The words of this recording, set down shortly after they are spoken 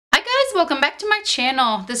welcome back to my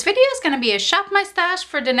channel. This video is going to be a shop my stash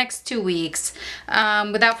for the next 2 weeks.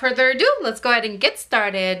 Without further ado, let's go ahead and get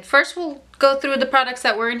started. First, we'll go through the products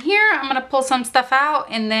that were in here. I'm going to pull some stuff out,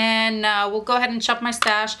 and then we'll go ahead and shop my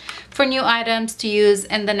stash for new items to use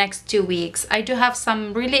in the next 2 weeks. I do have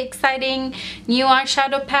some really exciting new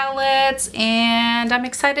eyeshadow palettes, and I'm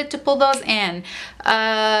excited to pull those in.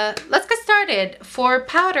 Let's get started. For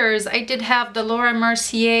powders, I did have the Laura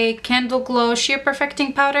Mercier Candle Glow Sheer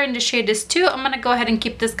Perfecting Powder in the shade is 2. I'm going to go ahead and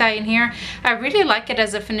keep this guy in here. I really like it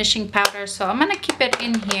as a finishing powder, so I'm going to keep it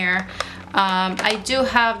in here. I do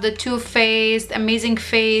have the Too Faced Amazing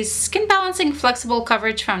Face Skin Balancing Flexible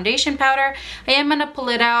Coverage Foundation Powder. I am going to pull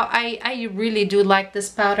it out. I really do like this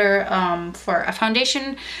powder for a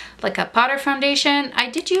foundation, like a powder foundation. I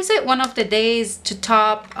did use it one of the days to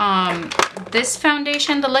top this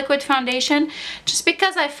foundation, the liquid foundation, just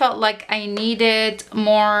because I felt like I needed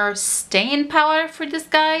more staying power for this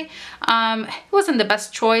guy. It wasn't the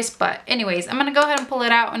best choice, but anyways, I'm going to go ahead and pull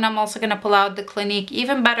it out, and I'm also going to pull out the Clinique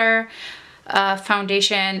Even Better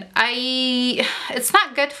foundation. It's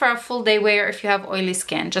not good for a full day wear if you have oily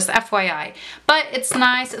skin, just FYI, but it's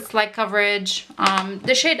nice. It's light coverage.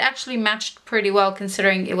 The shade actually matched pretty well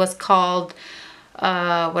considering it was called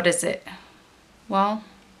what is it, well,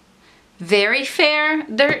 Very Fair.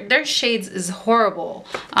 Their shades is horrible.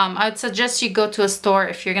 I would suggest you go to a store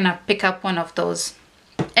if you're gonna pick up one of those.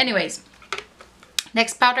 Anyways,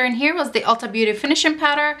 next powder in here was the Ulta Beauty Finishing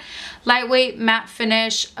Powder, lightweight matte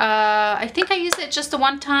finish. I think I used it just the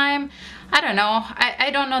one time. I don't know. I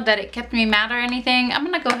don't know that it kept me matte or anything. I'm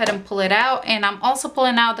gonna go ahead and pull it out, and I'm also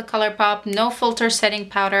pulling out the ColourPop No Filter Setting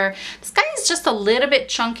Powder. This guy is just a little bit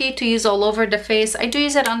chunky to use all over the face. I do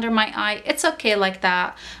use it under my eye. It's okay like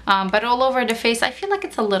that, but all over the face, I feel like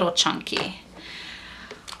it's a little chunky.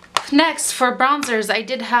 Next, for bronzers, I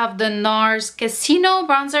did have the NARS Casino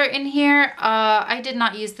bronzer in here. I did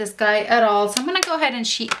not use this guy at all, so I'm gonna go ahead and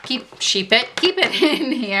keep it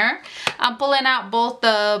in here. I'm pulling out both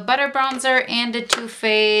the Butter bronzer and the Too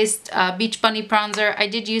Faced Beach Bunny bronzer. I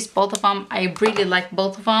did use both of them. I really like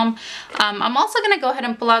both of them. I'm also gonna go ahead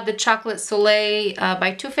and pull out the Chocolate Soleil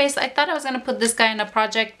by Too Faced. I thought I was gonna put this guy in a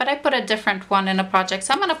project, but I put a different one in a project,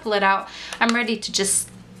 so I'm gonna pull it out. I'm ready to just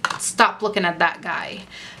stop looking at that guy.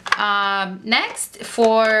 Next,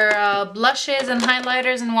 for blushes and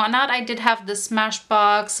highlighters and whatnot, I did have the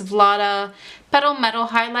Smashbox Vlada Petal Metal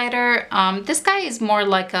Highlighter. This guy is more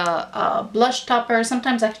like a blush topper.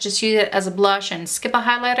 Sometimes I could just use it as a blush and skip a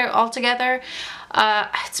highlighter altogether.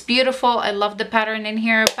 It's beautiful. I love the pattern in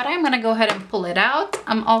here, but I'm gonna go ahead and pull it out.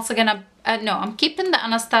 I'm also gonna, no, I'm keeping the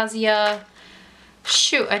Anastasia.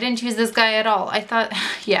 Shoot, I didn't use this guy at all. I thought,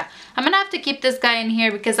 yeah, I'm gonna have to keep this guy in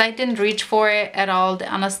here because I didn't reach for it at all. The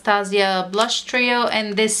Anastasia Blush Trio,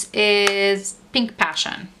 and this is Pink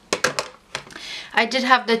Passion. I did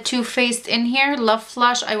have the Too Faced in here, Love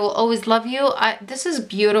Flush, I Will Always Love You. This is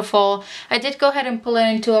beautiful. I did go ahead and pull it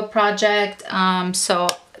into a project, so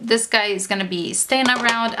this guy is gonna be staying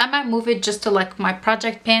around. I might move it just to like my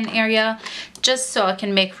project pan area, just so I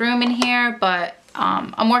can make room in here, but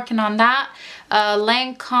I'm working on that.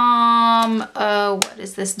 Lancome, what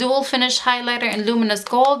is this? Dual Finish Highlighter in Luminous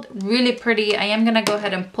Gold. Really pretty. I am gonna go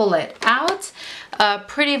ahead and pull it out.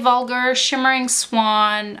 Pretty Vulgar Shimmering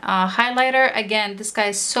Swan highlighter. Again, this guy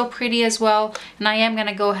is so pretty as well, and I am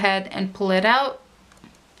gonna go ahead and pull it out.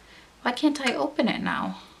 Why can't I open it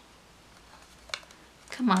now?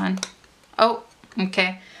 Come on. Oh,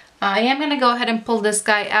 okay. I am gonna go ahead and pull this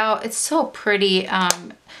guy out. It's so pretty.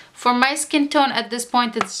 For my skin tone at this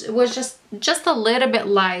point, it was just a little bit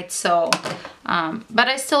light, so but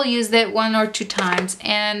I still used it 1 or 2 times.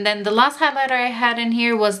 And then the last highlighter I had in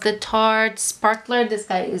here was the Tarte Sparkler. This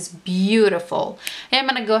guy is beautiful. I'm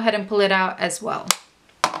gonna go ahead and pull it out as well.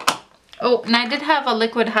 Oh, and I did have a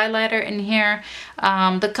liquid highlighter in here,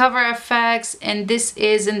 the Cover FX, and this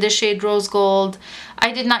is in the shade Rose Gold.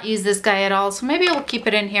 I did not use this guy at all, so maybe I'll keep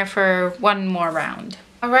it in here for one more round.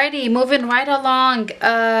 Alrighty, moving right along.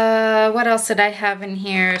 What else did I have in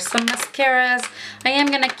here? Some mascaras. I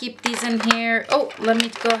am gonna keep these in here. Oh, let me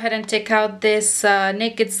go ahead and take out this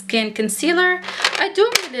Naked Skin concealer. I do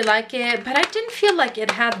really like it, but I didn't feel like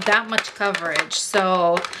it had that much coverage.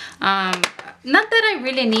 So, not that I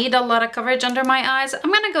really need a lot of coverage under my eyes.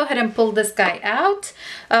 I'm gonna go ahead and pull this guy out.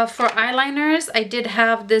 For eyeliners, I did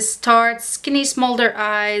have this Tarte Skinny Smolder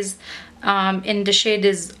Eyes. In the shade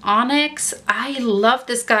is Onyx. I love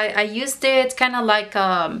this guy. I used it kind of like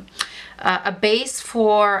a base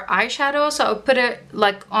for eyeshadow. So I'll put it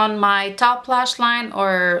like on my top lash line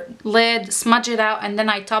or lid, smudge it out, and then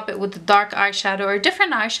I top it with the dark eyeshadow or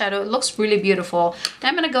different eyeshadow. It looks really beautiful. Then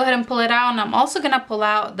I'm gonna go ahead and pull it out, and I'm also gonna pull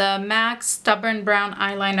out the MAC Stubborn Brown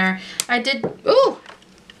eyeliner.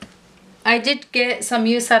 I did get some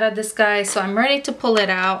use out of this guy, so I'm ready to pull it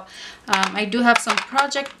out. I do have some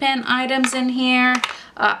project pen items in here.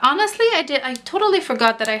 Honestly, I totally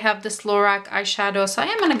forgot that I have this Lorac eyeshadow, so I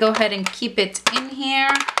am gonna go ahead and keep it in here.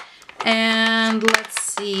 And let's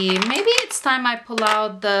see, maybe it's time I pull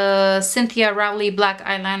out the Cynthia Rowley black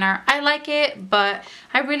eyeliner. I like it, but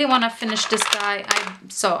I really want to finish this guy.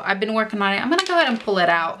 So I've been working on it. I'm gonna go ahead and pull it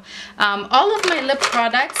out. All of my lip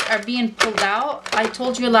products are being pulled out. I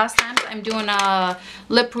told you last time I'm doing a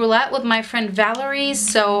lip roulette with my friend Valerie,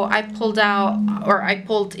 so I pulled out, or I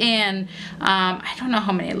pulled in, I don't know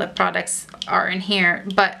how many lip products are in here,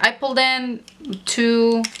 but I pulled in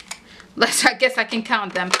two. I guess I can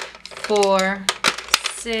count them. 4,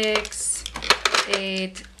 6,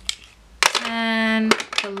 8, 10,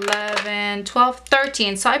 11, 12,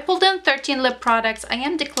 13. So I pulled in 13 lip products. I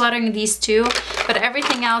am decluttering these two, but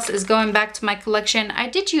everything else is going back to my collection. I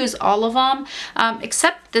did use all of them,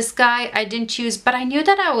 except this guy I didn't use, but I knew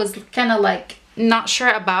that I was kind of like not sure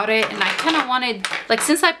about it, and I kind of wanted, like,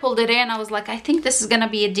 since I pulled it in, I was like, I think this is gonna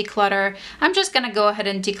be a declutter. I'm just gonna go ahead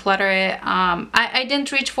and declutter it. I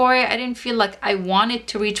didn't reach for it. I didn't feel like I wanted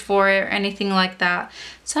to reach for it or anything like that,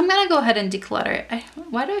 so I'm gonna go ahead and declutter it.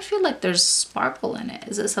 Why do I feel like there's sparkle in it?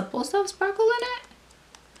 Is it supposed to have sparkle in it?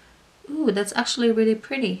 Ooh, that's actually really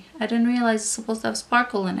pretty. I didn't realize it's supposed to have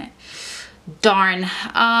sparkle in it. Darn.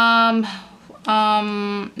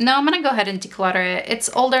 No, I'm gonna go ahead and declutter it.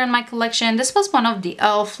 It's older in my collection. This was one of the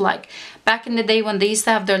e.l.f. like back in the day when they used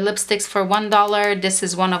to have their lipsticks for $1. This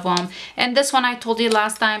is one of them, and this one I told you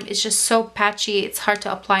last time, it's just so patchy, it's hard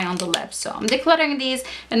to apply on the lips. So I'm decluttering these,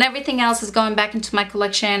 and everything else is going back into my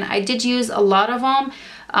collection. I did use a lot of them,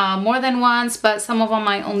 more than once, but some of them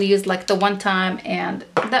I only used like the one time, and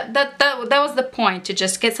that was the point, to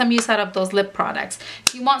just get some use out of those lip products.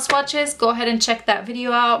 If you want swatches, go ahead and check that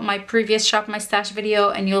video out, my previous Shop My Stash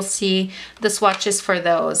video, and you'll see the swatches for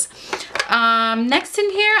those. Next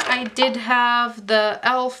in here, I did have the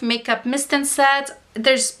e.l.f. Makeup Mist and Set.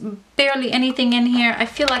 There's barely anything in here. I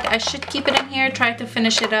feel like I should keep it in here, try to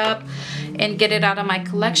finish it up and get it out of my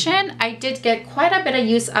collection. I did get quite a bit of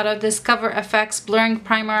use out of this Cover FX blurring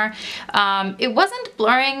primer. It wasn't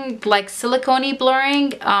blurring like silicone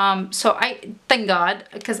blurring, so I thank God,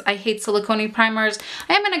 because I hate silicone primers.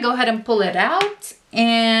 I am gonna go ahead and pull it out.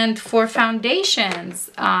 And for foundations,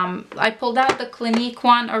 I pulled out the Clinique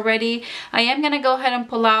one already. I am gonna go ahead and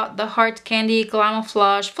pull out the Hard Candy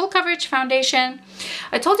Glamouflage Full Coverage Foundation.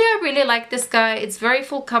 I told you I really like this guy. It's very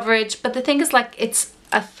full coverage, but the thing is, like, it's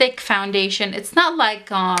a thick foundation. It's not like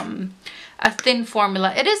a thin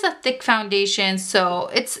formula. It is a thick foundation, so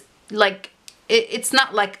it's like, it's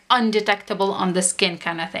not like undetectable on the skin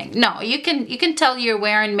kind of thing. No, you can tell you're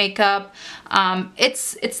wearing makeup.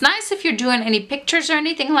 It's nice if you're doing any pictures or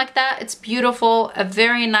anything like that. It's beautiful, a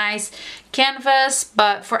very nice canvas,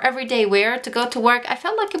 but for everyday wear to go to work, I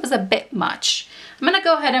felt like it was a bit much. I'm gonna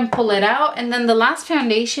go ahead and pull it out. And then the last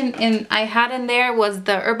foundation I had in there was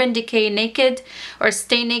the Urban Decay Naked or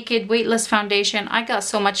Stay Naked Weightless Foundation. I got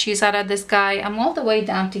so much use out of this guy. I'm all the way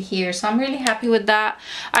down to here, so I'm really happy with that.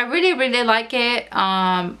 I really like it.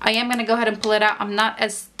 I am gonna go ahead and pull it out. I'm not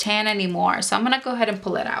as tan anymore, so I'm gonna go ahead and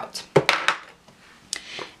pull it out.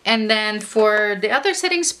 And then for the other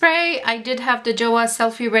setting spray, I did have the Joa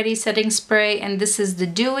Selfie Ready setting spray, and this is the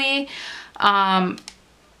Dewy.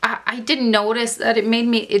 I didn't notice that it made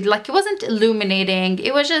me, it wasn't illuminating.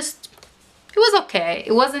 It was okay.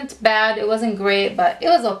 It wasn't bad, it wasn't great, but it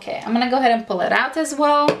was okay. I'm gonna go ahead and pull it out as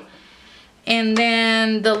well. And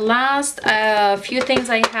then the last few things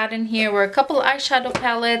I had in here were a couple eyeshadow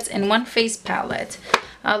palettes and one face palette.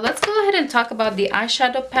 Let's go ahead and talk about the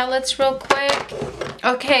eyeshadow palettes real quick.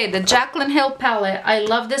 Okay, the Jaclyn Hill palette. I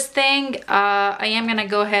love this thing. I am gonna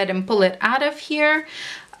go ahead and pull it out of here.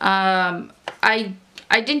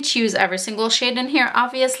 I didn't use every single shade in here,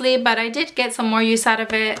 obviously, but I did get some more use out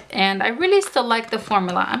of it, and I really still like the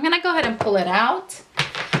formula. I'm gonna go ahead and pull it out.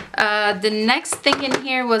 The next thing in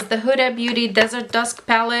here was the Huda Beauty Desert Dusk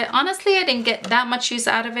palette. Honestly, I didn't get that much use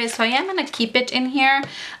out of it, so I am gonna keep it in here.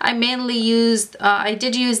 I mainly used, I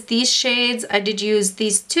did use these shades. I did use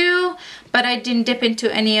these two, but I didn't dip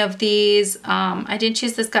into any of these. I didn't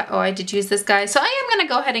use this guy. Oh, I did use this guy. So I am gonna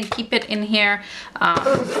go ahead and keep it in here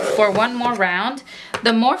for one more round.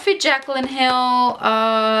 The Morphe Jaclyn Hill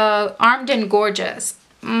Armed and Gorgeous.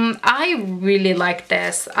 I really like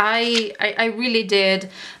this. I really did.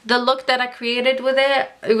 The look that I created with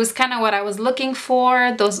it, it was kind of what I was looking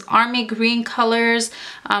for. Those army green colors,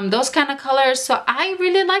 those kind of colors. So I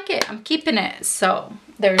really like it. I'm keeping it. So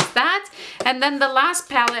there's that. And then the last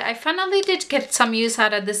palette, I finally did get some use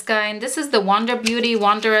out of this guy, and this is the Wonder Beauty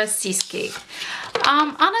Wanderer Seascape.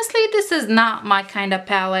 Honestly, this is not my kind of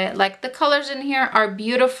palette. Like, the colors in here are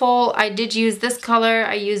beautiful. I did use this color,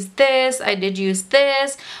 I used this, I did use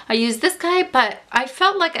this, I used this guy, but I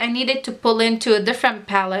felt like I needed to pull into a different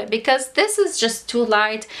palette because this is just too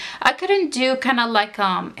light. I couldn't do kind of like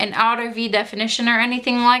an outer V definition or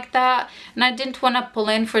anything like that, and I didn't want to pull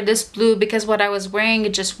in for this blue because what I was wearing,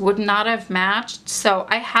 it just would not have matched. So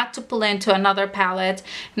I had to pull into another palette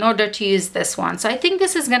in order to use this one. So I think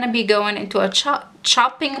this is going to be going into a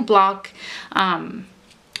chopping block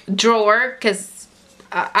drawer, because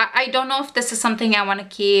I don't know if this is something I want to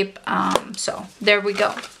keep. So there we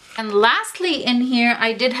go. And lastly in here,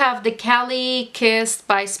 I did have the Cali Kiss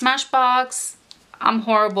by Smashbox. I'm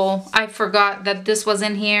horrible. I forgot that this was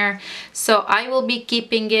in here. So I will be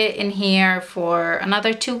keeping it in here for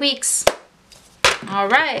another 2 weeks. All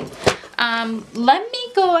right. Let me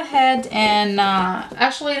go ahead and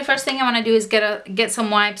actually the first thing I want to do is get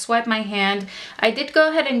some wipes, wipe my hand. I did go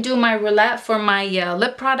ahead and do my roulette for my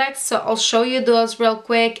lip products, so I'll show you those real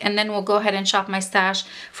quick, and then we'll go ahead and shop my stash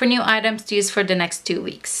for new items to use for the next 2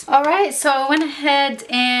 weeks. All right, so I went ahead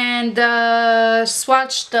and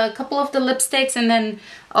swatched a couple of the lipsticks, and then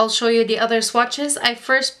I'll show you the other swatches. I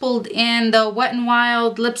first pulled in the Wet n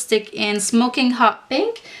Wild lipstick in Smoking Hot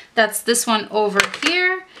Pink. That's this one over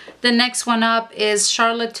here. The next one up is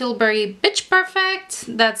Charlotte Tilbury Bitch Perfect.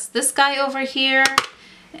 That's this guy over here.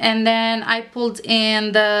 And then I pulled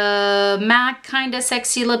in the MAC Kinda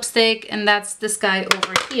Sexy lipstick, and that's this guy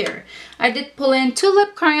over here. I did pull in 2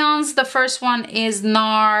 lip crayons. The first one is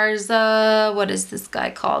NARS, what is this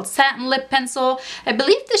guy called? Satin Lip Pencil. I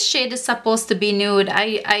believe this shade is supposed to be nude.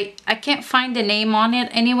 I can't find the name on it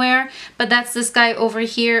anywhere, but that's this guy over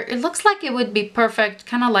here. It looks like it would be perfect,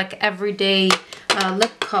 kind of like everyday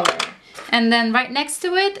lip color. And then right next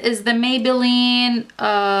to it is the Maybelline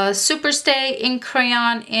Superstay Ink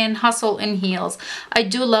Crayon in Hustle in Heels. I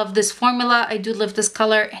do love this formula. I do love this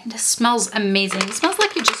color, and this smells amazing. It smells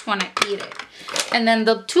like you just want to eat it. And then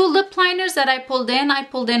the 2 lip liners that I pulled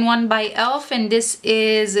in one by e.l.f. and this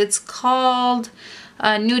is, it's called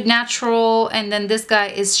Nude Natural, and then this guy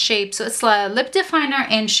is Shape. So it's a lip definer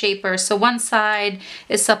and shaper. So one side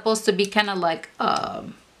is supposed to be kind of like a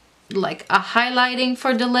highlighting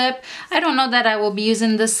for the lip. I don't know that I will be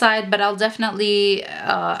using this side, but I'll definitely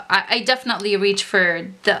I definitely reach for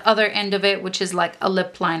the other end of it, which is like a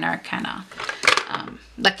lip liner, kind of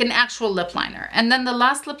like an actual lip liner. And then the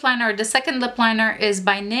last lip liner, the second lip liner, is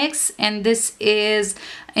by NYX, and this is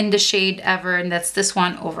in the shade Ever, and that's this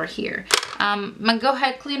one over here. I'm gonna go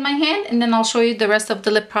ahead, clean my hand, and then I'll show you the rest of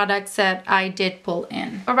the lip products that I did pull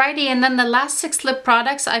in. Alrighty, and then the last 6 lip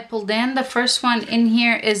products I pulled in. The first one in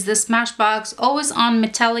here is the Smashbox Always On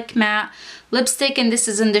Metallic Matte lipstick, and this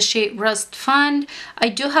is in the shade Rust Fun. I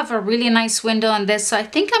do have a really nice window on this, so I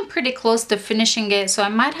think I'm pretty close to finishing it, so I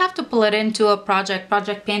might have to pull it into a project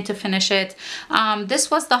paint to finish it.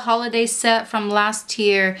 This was the holiday set from last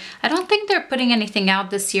year. I don't think they're putting anything out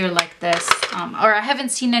this year like this, or I haven't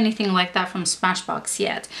seen anything like that from Smashbox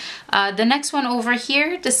yet. The next one over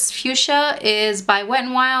here, this fuchsia, is by Wet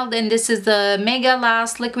n Wild, and this is the Mega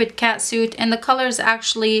Last Liquid Catsuit, and the color is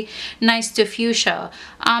actually nice to fuchsia.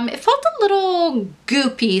 It felt a little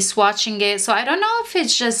goopy swatching it, so I don't know if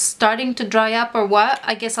it's just starting to dry up or what.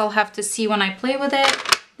 I guess I'll have to see when I play with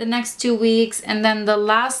it the next 2 weeks. And then the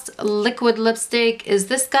last liquid lipstick is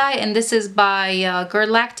this guy, and this is by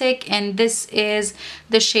Girlactic, and this is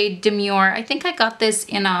the shade Demure. I think I got this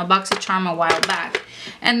in a BoxyCharm a while back.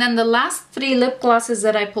 And then the last 3 lip glosses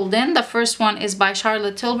that I pulled in, the first one is by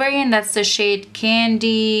Charlotte Tilbury, and that's the shade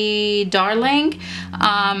Candy Darling.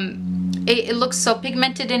 It looks so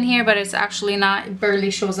pigmented in here, but it's actually not. It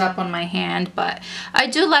barely shows up on my hand, but I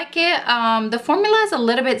do like it. The formula is a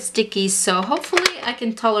little bit sticky, so hopefully I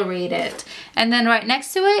can tolerate it. And then right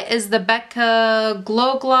next to it is the Becca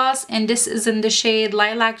Glow Gloss, and this is in the shade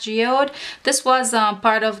Lilac Geode. This was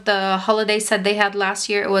part of the holiday set they had last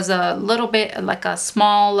year. It was a little bit like a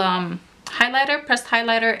small highlighter, pressed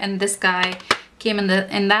highlighter, and this guy came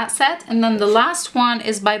in that set. And then the last one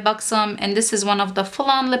is by Buxom, and this is one of the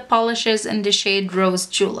full-on lip polishes in the shade Rose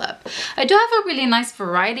Julep. I do have a really nice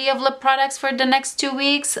variety of lip products for the next 2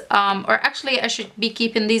 weeks, or actually I should be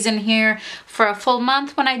keeping these in here for a full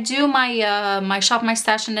month. When I do my my Shop My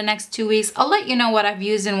Stash in the next 2 weeks, I'll let you know what I've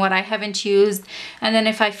used and what I haven't used, and then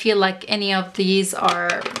if I feel like any of these are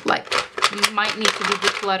like might need to be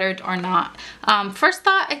decluttered or not. First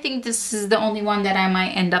thought, I think this is the only one that I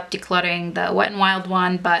might end up decluttering, the Wet n Wild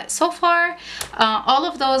one, but so far all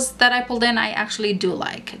of those that I pulled in I actually do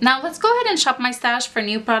like. Now let's go ahead and shop my stash for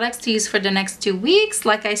new products to use for the next 2 weeks.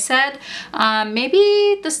 Like I said, maybe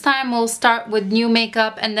this time we'll start with new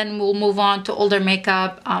makeup and then we'll move on to older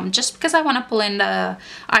makeup, just because I want to pull in the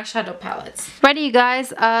eyeshadow palettes. Ready, you guys?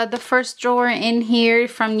 The first drawer in here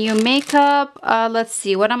from new makeup. Let's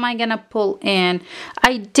see, what am I gonna pull in?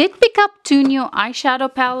 I did pick up 2 new eyeshadow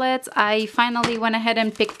palettes. I finally went ahead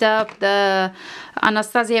and picked up the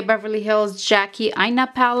Anastasia Beverly Hills Jackie Aina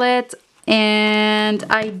palette, and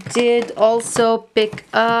I did also pick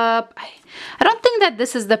up, I don't think that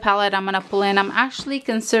this is the palette I'm gonna pull in. I'm actually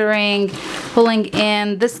considering pulling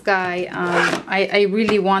in this guy. I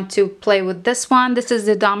really want to play with this one. This is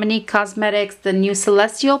the Dominique Cosmetics, the new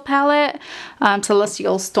Celestial palette,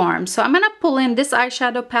 Celestial Storm. So I'm gonna pull in this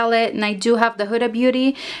eyeshadow palette, and I do have the Huda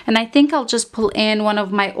Beauty, and I think I'll just pull in one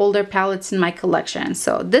of my older palettes in my collection.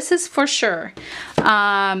 So this is for sure.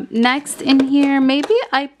 Next in here, maybe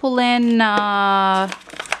I pull in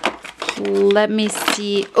let me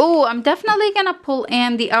see. Oh, I'm definitely gonna pull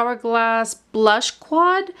in the Hourglass Blush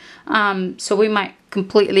Quad. So we might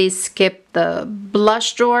completely skip the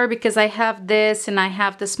blush drawer because I have this and I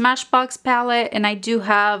have the Smashbox palette, and I do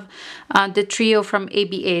have the trio from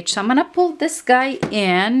ABH. So I'm gonna pull this guy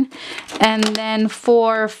in. And then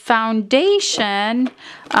for foundation,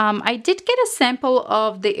 I did get a sample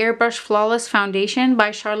of the Airbrush Flawless Foundation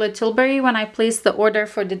by Charlotte Tilbury when I placed the order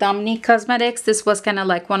for the Dominique Cosmetics. This was kind of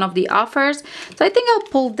like one of the offers. So I think I'll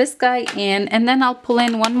pull this guy in, and then I'll pull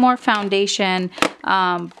in one more foundation,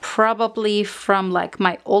 probably from like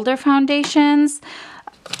my older foundations.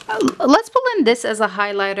 Let's pull in this as a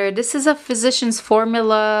highlighter. This is a Physicians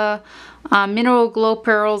Formula Mineral Glow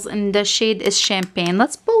Pearls, and the shade is Champagne.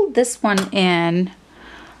 Let's pull this one in.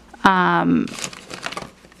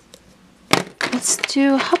 Let's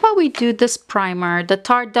do, how about we do this primer, the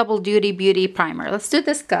Tarte Double Duty Beauty Primer. Let's do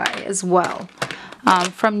this guy as well,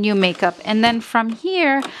 from new makeup. And then from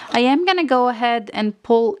here, I am gonna go ahead and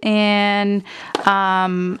pull in,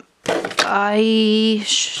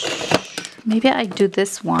 maybe I do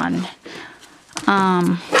this one.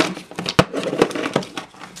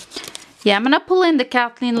 Yeah, I'm gonna pull in the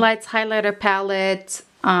Kathleen Lights highlighter palette.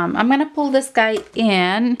 I'm gonna pull this guy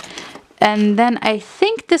in, and then I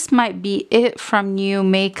think this might be it from new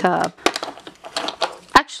makeup.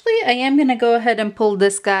 Actually, I am gonna go ahead and pull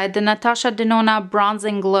this guy, the Natasha Denona Bronze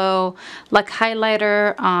and Glow, like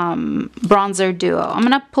highlighter bronzer duo. I'm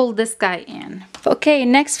gonna pull this guy in. Okay,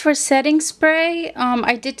 next for setting spray,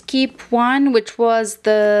 I did keep one, which was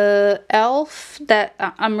the e.l.f. that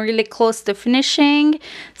I'm really close to finishing.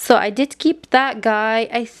 So I did keep that guy.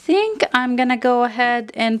 I think I'm gonna go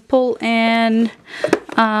ahead and pull in,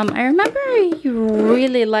 I remember you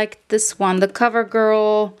really liked this one, the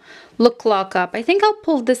CoverGirl Look Lockup. I think I'll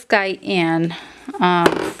pull this guy in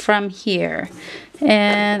from here.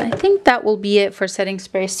 And I think that will be it for setting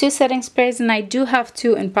sprays. 2 setting sprays, and I do have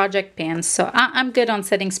 2 in project pans, so I'm good on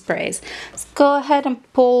setting sprays. Let's go ahead and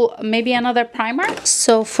pull maybe another primer.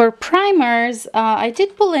 So for primers, I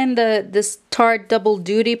did pull in this Tarte Double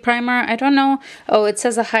Duty Primer. I don't know. Oh, it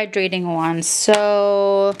says a hydrating one.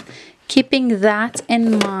 So keeping that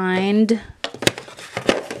in mind,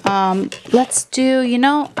 let's do, you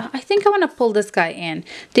know, I think I want to pull this guy in.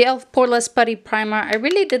 The e.l.f. Poreless Putty Primer. I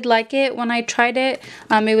really did like it when I tried it.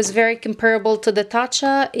 It was very comparable to the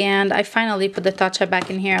Tatcha, and I finally put the Tatcha back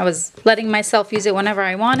in here. I was letting myself use it whenever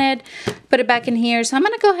I wanted. Put it back in here. So I'm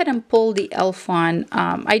going to go ahead and pull the e.l.f. one.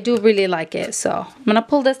 I do really like it. So I'm going to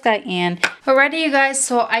pull this guy in. Alrighty, you guys.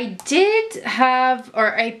 So I did have,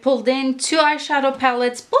 or I pulled in 2 eyeshadow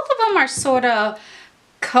palettes. Both of them are sort of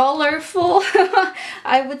colorful,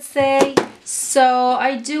 I would say. So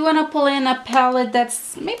I do want to pull in a palette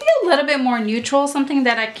that's maybe a little bit more neutral, something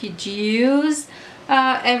that I could use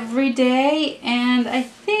every day. And I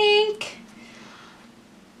think,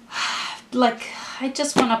 like, I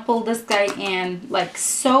just want to pull this guy in like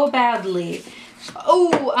so badly.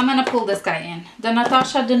 Oh, I'm gonna pull this guy in, the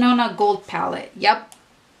Natasha Denona Gold palette. Yep,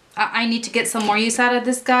 I need to get some more use out of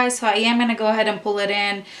this guy, so I am gonna go ahead and pull it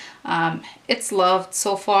in. It's loved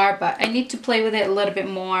so far, but I need to play with it a little bit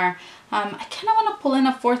more. I kind of want to pull in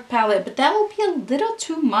a fourth palette, but that will be a little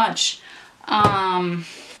too much.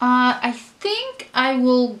 I think I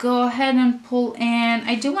will go ahead and pull in,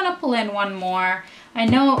 I do want to pull in one more. I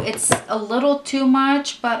know it's a little too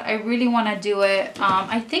much, but I really want to do it.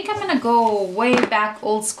 I think I'm going to go way back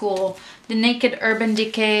old school, the Naked Urban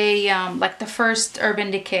Decay, like the first Urban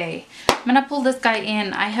Decay. I'm going to pull this guy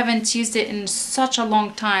in. I haven't used it in such a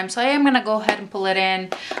long time, so I am going to go ahead and pull it in.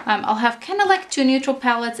 I'll have kind of like 2 neutral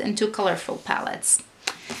palettes and 2 colorful palettes.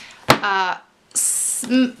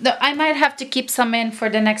 I might have to keep some in for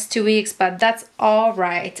the next 2 weeks, but that's all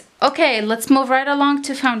right. Okay, let's move right along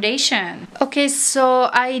to foundation. Okay, so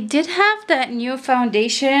I did have that new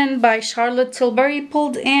foundation by Charlotte Tilbury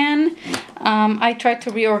pulled in. I tried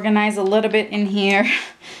to reorganize a little bit in here.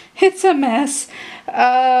 It's a mess.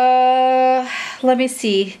 Let me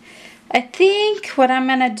see. I think what I'm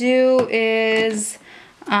gonna do is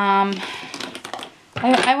I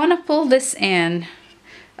want to pull this in.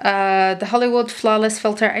 The Hollywood Flawless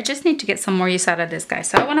Filter. I just need to get some more use out of this guy.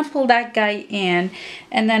 So I want to pull that guy in.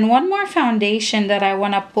 And then one more foundation that I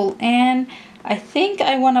want to pull in. I think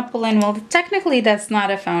I want to pull in, well, technically that's not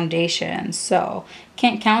a foundation, so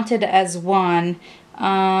can't count it as one.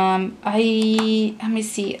 Let me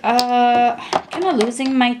see. Kind of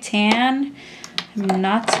losing my tan. I'm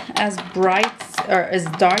not as bright or as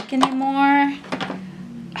dark anymore.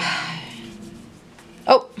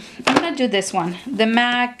 Oh, I'm gonna do this one, the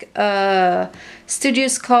MAC Studio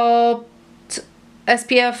Sculpt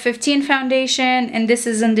SPF 15 foundation, and this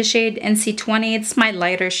is in the shade NC20. It's my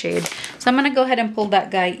lighter shade, so I'm gonna go ahead and pull that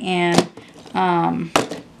guy in.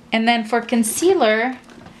 And then for concealer,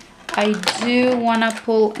 I do want to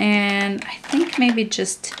pull in, I think maybe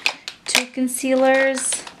just 2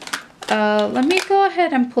 concealers. Let me go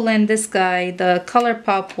ahead and pull in this guy, the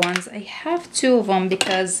ColourPop ones. I have 2 of them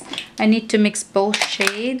because I need to mix both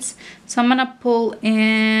shades. So I'm gonna pull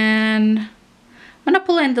in,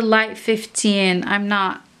 the light 15. I'm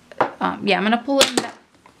not, yeah, I'm gonna pull in that,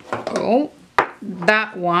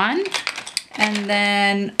 that one. And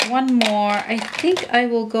then one more. I think I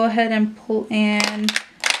will go ahead and pull in,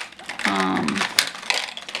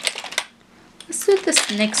 let's do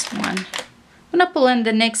this next one. I'm gonna pull in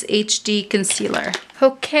the NYX HD concealer.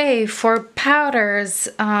 Okay, for powders,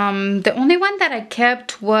 the only one that I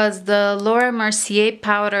kept was the Laura Mercier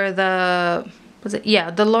powder, the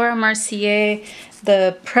Laura Mercier,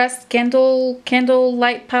 the pressed candle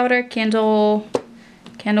light powder, candle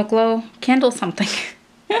glow, candle something.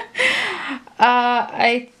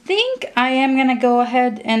 I think I am gonna go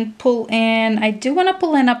ahead and pull in, I do want to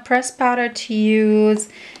pull in a pressed powder to use,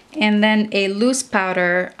 and then a loose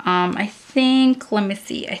powder. I think, let me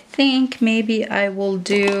see, I think maybe I will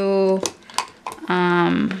do,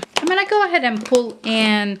 I'm gonna go ahead and pull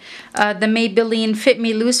in the Maybelline Fit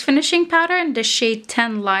Me Loose finishing powder in the shade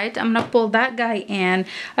 10 Light. I'm gonna pull that guy in.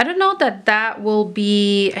 I don't know that will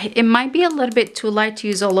be, it might be a little bit too light to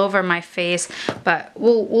use all over my face, but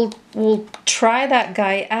we'll try that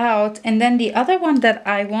guy out. And then the other one that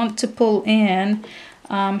I want to pull in,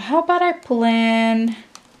 how about I pull in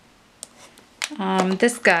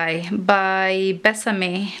this guy by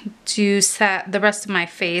Besame to set the rest of my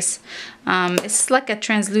face. It's like a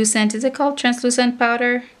translucent, is it called translucent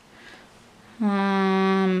powder?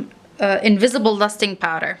 Invisible lusting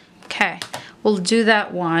powder. Okay, we'll do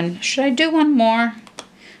that one. Should I do one more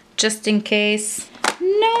just in case?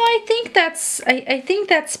 No, I think that's I think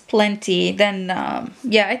that's plenty. Then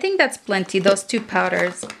yeah, I think that's plenty, those 2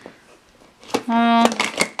 powders.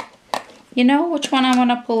 You know which one I want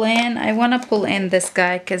to pull in? I want to pull in this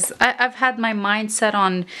guy because I've had my mind set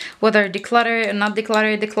on whether declutter or not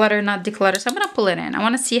declutter, declutter, not declutter. So I'm going to pull it in. I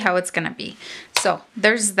want to see how it's going to be. So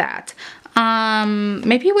there's that.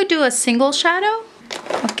 Maybe we do a single shadow.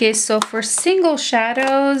 Okay, so for single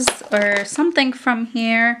shadows or something from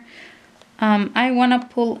here, I want to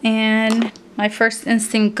pull in, my first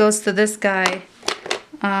instinct goes to this guy.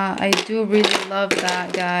 I do really love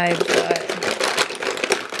that guy, but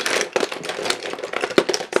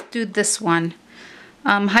do this one,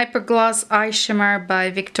 Hypergloss Eye Shimmer by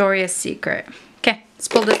Victoria's Secret. Okay, let's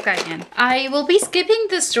pull this guy in. I will be skipping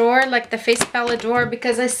this drawer, like the face palette drawer,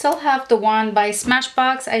 because I still have the one by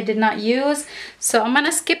Smashbox I did not use, so I'm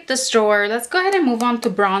gonna skip this drawer. Let's go ahead and move on to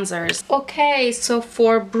bronzers. Okay, so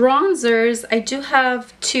for bronzers, I do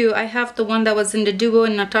have 2. I have the one that was in the duo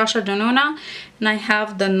in Natasha Denona, and I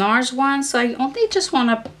have the NARS one, so I only just want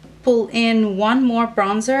to pull in one more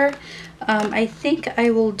bronzer. I think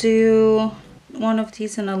I will do one of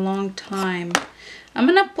these in a long time. I'm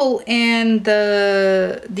gonna pull in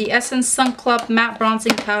the Essence Sun Club Matte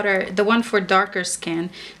Bronzing Powder, the one for darker skin.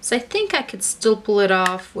 So I think I could still pull it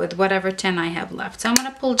off with whatever tin I have left. So I'm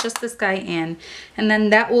gonna pull just this guy in, and then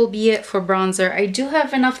that will be it for bronzer. I do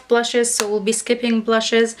have enough blushes, so we'll be skipping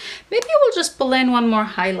blushes. Maybe we'll just pull in one more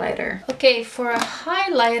highlighter. Okay, for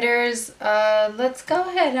highlighters, let's go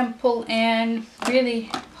ahead and pull in, really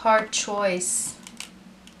hard choice.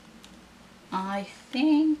 I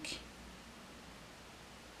think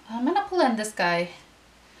I'm gonna pull in this guy.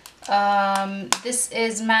 This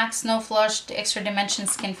is MAC Snow Flush, the Extra Dimension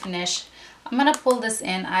Skin Finish. I'm gonna pull this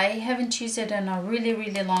in. I haven't used it in a really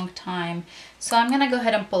long time, so I'm gonna go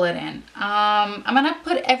ahead and pull it in. I'm gonna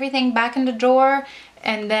put everything back in the drawer,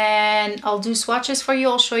 and then I'll do swatches for you.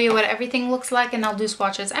 I'll show you what everything looks like, and I'll do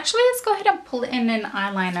swatches. Actually, let's go ahead and pull in an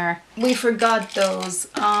eyeliner. We forgot those.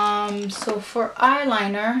 So for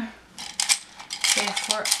eyeliner,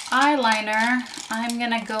 I'm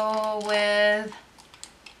gonna go with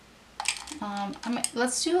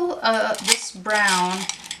let's do this brown,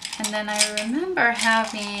 and then I remember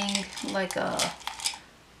having like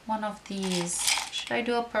one of these. Should I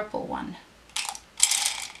do a purple one?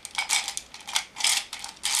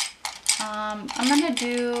 I am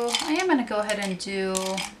gonna go ahead and do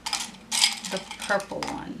the purple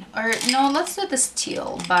one, or no, let's do this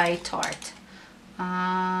teal by Tarte.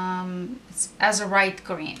 It's Azurite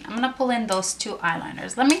Green. I'm gonna pull in those two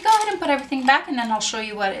eyeliners. Let me go ahead and put everything back, and then I'll show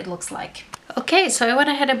you what it looks like. Okay, so I went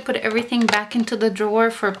ahead and put everything back into the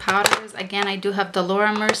drawer for powders. Again, I do have the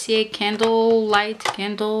Laura Mercier Candle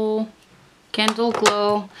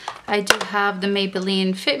Glow. I do have the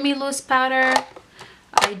Maybelline Fit Me Loose powder.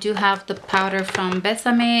 I do have the powder from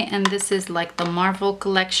Besame, and this is like the Marvel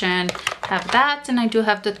collection. Have that, and I do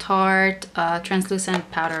have the Tarte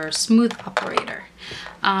translucent powder smooth operator.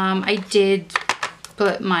 I did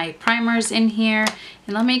put my primers in here,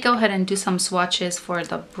 and let me go ahead and do some swatches for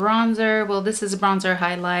the bronzer. Well, this is bronzer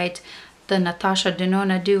highlight, the Natasha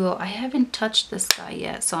Denona Duo. I haven't touched this guy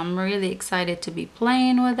yet, so I'm really excited to be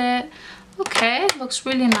playing with it. Okay, looks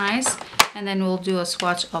really nice. And then we'll do a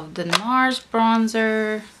swatch of the NARS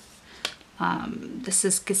bronzer. This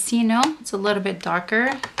is Casino. It's a little bit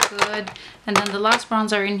darker. Good. And then the last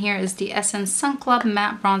bronzer in here is the Essence Sun Club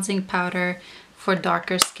Matte Bronzing Powder for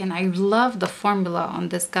darker skin. I love the formula on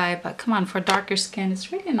this guy, but come on, for darker skin,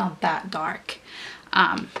 it's really not that dark.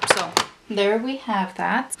 So there we have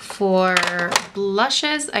that. For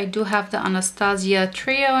blushes, I do have the Anastasia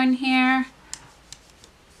Trio in here.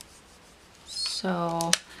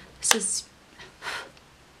 So this is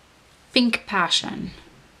Pink Passion.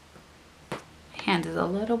 My hand is a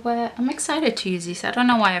little wet. I'm excited to use these. I don't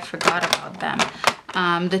know why I forgot about them.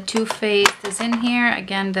 The Too Faced is in here.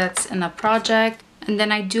 Again, that's in a project. And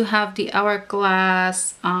then I do have the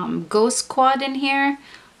Hourglass Ghost Quad in here.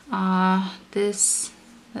 This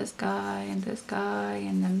guy, and this guy,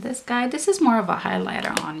 and then this guy. This is more of a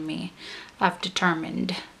highlighter on me, I've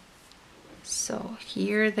determined. So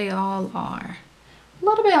here they all are. A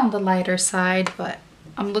little bit on the lighter side, but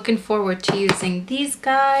I'm looking forward to using these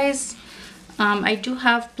guys. I do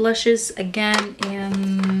have blushes again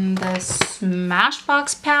in the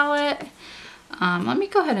Smashbox palette. Let me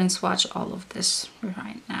go ahead and swatch all of this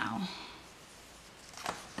right now.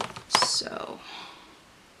 So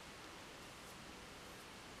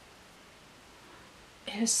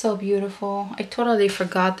it is so beautiful. I totally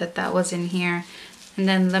forgot that that was in here. And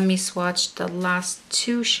then let me swatch the last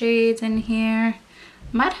two shades in here.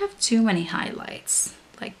 Might have too many highlights.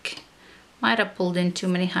 Like, might have pulled in too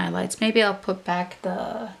many highlights. Maybe I'll put back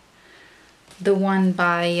the one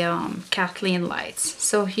by Kathleen Lights.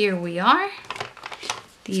 So here we are.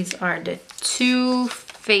 These are the Too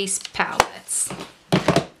Faced palettes.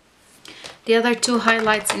 The other two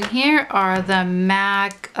highlights in here are the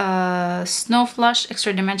MAC Snow Flush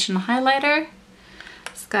Extra Dimension Highlighter.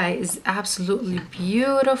 This guy is absolutely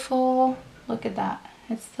beautiful. Look at that.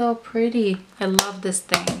 It's so pretty. I love this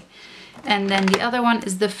thing. And then the other one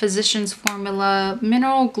is the Physicians Formula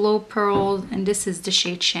Mineral Glow Pearls, and this is the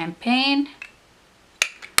shade Champagne.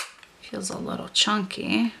 Feels a little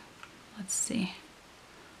chunky. Let's see.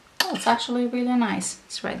 Oh, it's actually really nice.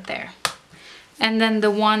 It's right there. And then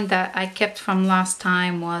the one that I kept from last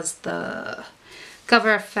time was the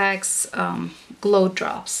Cover FX Glow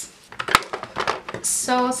Drops.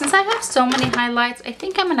 So since I have so many highlights, I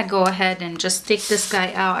think I'm gonna go ahead and just take this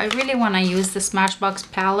guy out. I really want to use the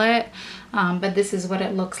Smashbox palette, but this is what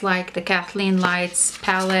it looks like, the Kathleen Lights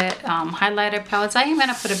palette, highlighter palettes. I am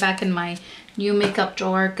gonna put it back in my new makeup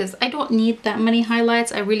drawer because I don't need that many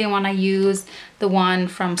highlights. I really want to use the one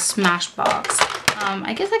from Smashbox.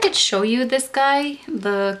 I guess I could show you this guy,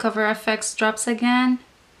 the Cover FX drops again.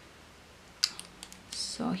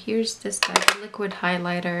 So here's this guy, the liquid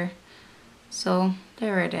highlighter. So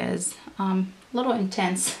there it is. A little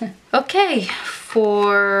intense. Okay,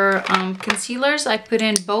 for concealers, I put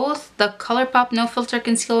in both the ColourPop No Filter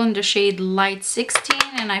Concealer in the shade Light 16,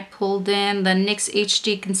 and I pulled in the NYX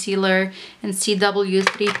HD Concealer in CW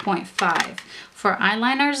 3.5. For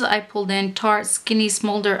eyeliners, I pulled in Tarte Skinny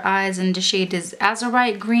Smolder Eyes, and the shade is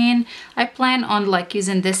Azurite Green. I plan on like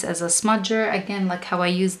using this as a smudger, again like how I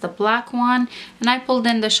used the black one. And I pulled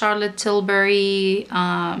in the Charlotte Tilbury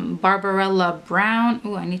Barbarella Brown.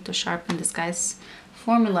 Oh, I need to sharpen this, guys.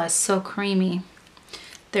 Formula is so creamy.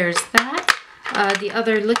 There's that. The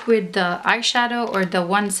other liquid eyeshadow, or the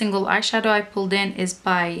one single eyeshadow I pulled in, is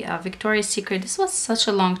by Victoria's Secret. This was such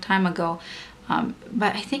a long time ago.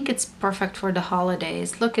 But I think it's perfect for the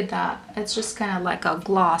holidays. Look at that. It's just kind of like a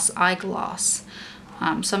gloss, eye gloss.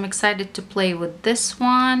 So I'm excited to play with this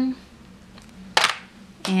one.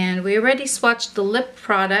 And we already swatched the lip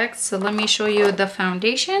products, so let me show you the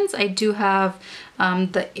foundations. I do have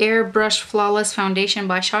the Airbrush Flawless Foundation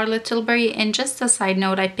by Charlotte Tilbury. And just a side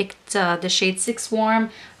note, I picked the shade 6 Warm.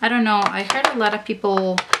 I don't know, I heard a lot of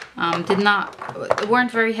people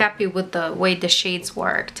weren't very happy with the way the shades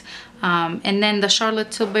worked. And then the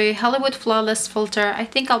Charlotte Tilbury Hollywood Flawless Filter. I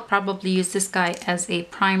think I'll probably use this guy as a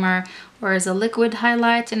primer or as a liquid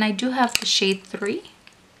highlight. And I do have the shade 3.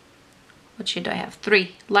 What shade do I have?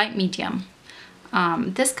 3, light medium.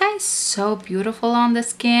 This guy is so beautiful on the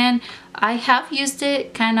skin. I have used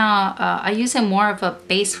it kind of, I use it more of a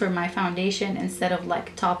base for my foundation instead of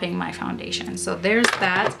like topping my foundation. So there's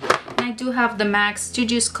that. And I do have the MAC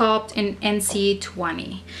Studio Sculpt in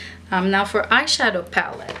NC20. Now for eyeshadow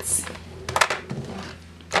palettes.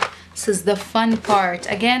 This is the fun part.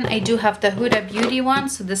 Again, I do have the Huda Beauty one,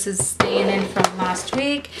 so this is staying in from last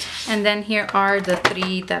week. And then here are the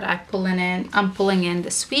 3 that I'm pulling in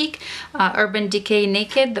this week. Urban Decay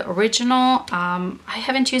Naked, the original. I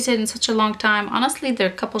haven't used it in such a long time. Honestly, there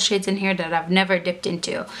are a couple shades in here that I've never dipped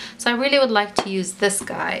into. So I really would like to use this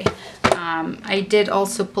guy. I did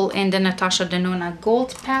also pull in the Natasha Denona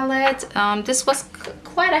Gold palette. This was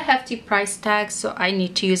quite a hefty price tag, so I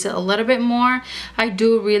need to use it a little bit more. I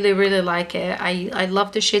do really like it. I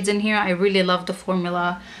love the shades in here. I really love the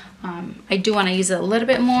formula. I do want to use it a little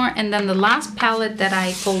bit more. And then the last palette that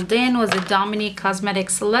I pulled in was the Dominique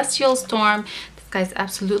Cosmetics Celestial Storm. Guys,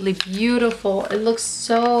 absolutely beautiful. It looks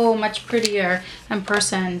so much prettier in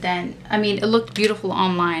person than, I mean, it looked beautiful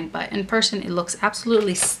online, but in person it looks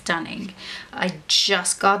absolutely stunning. I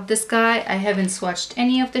just got this guy. I haven't swatched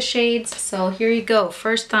any of the shades, so here you go,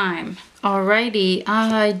 first time. Alrighty,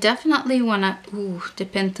 I definitely wanna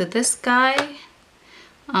dip into this guy.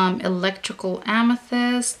 Electrical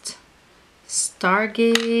Amethyst,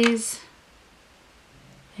 Stargaze.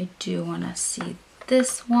 I do wanna see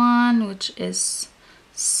this one, which is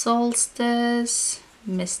Solstice,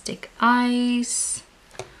 Mystic Ice.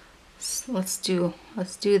 So let's do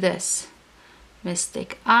this.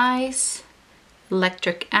 Mystic Ice,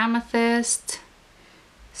 Electric Amethyst,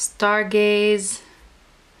 Stargaze,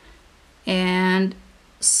 and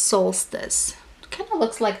Solstice. It kind of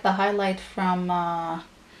looks like the highlight from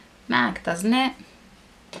MAC, doesn't it?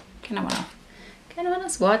 Kind of wanna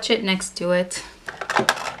swatch it next to it.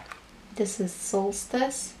 This is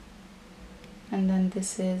Solstice, and then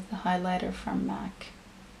this is the highlighter from MAC.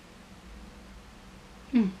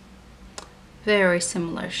 Very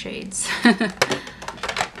similar shades.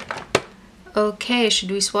 Okay,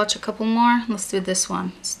 should we swatch a couple more? Let's do this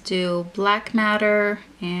one. Let's do Black Matter,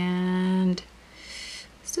 and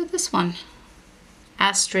let's do this one.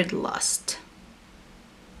 Astrid Lust.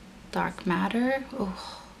 Dark Matter,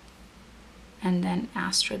 and then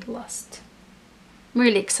Astrid Lust. I'm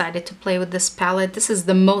really excited to play with this palette. This is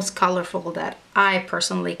the most colorful that I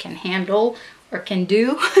personally can handle or can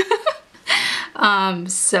do.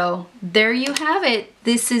 So there you have it.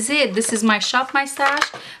 This is it. This is my Shop My Stash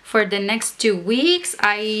for the next 2 weeks.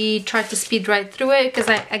 I tried to speed right through it because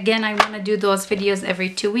I want to do those videos every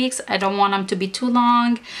 2 weeks. I don't want them to be too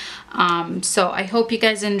long. So I hope you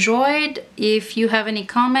guys enjoyed. If you have any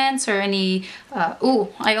comments or any,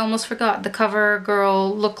 I almost forgot the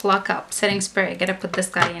CoverGirl Look Lockup Setting Spray. I gotta put this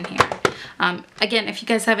guy in here. Again, if you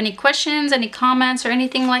guys have any questions, any comments or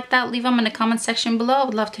anything like that, leave them in the comment section below. I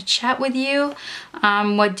would love to chat with you.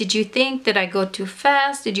 What did you think? Did I go too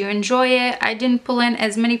fast? Did you enjoy it? I didn't pull in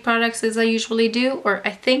as many products as I usually do, or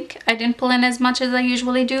I think I didn't pull in as much as I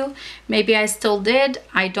usually do. Maybe I still did.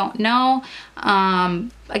 I don't know.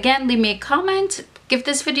 Again, leave me a comment. Give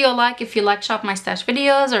this video a like if you like Shop My Stash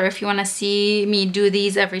videos, or if you want to see me do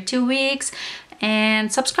these every 2 weeks.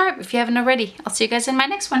 and subscribe if you haven't already. I'll see you guys in my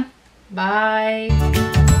next one.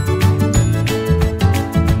 Bye.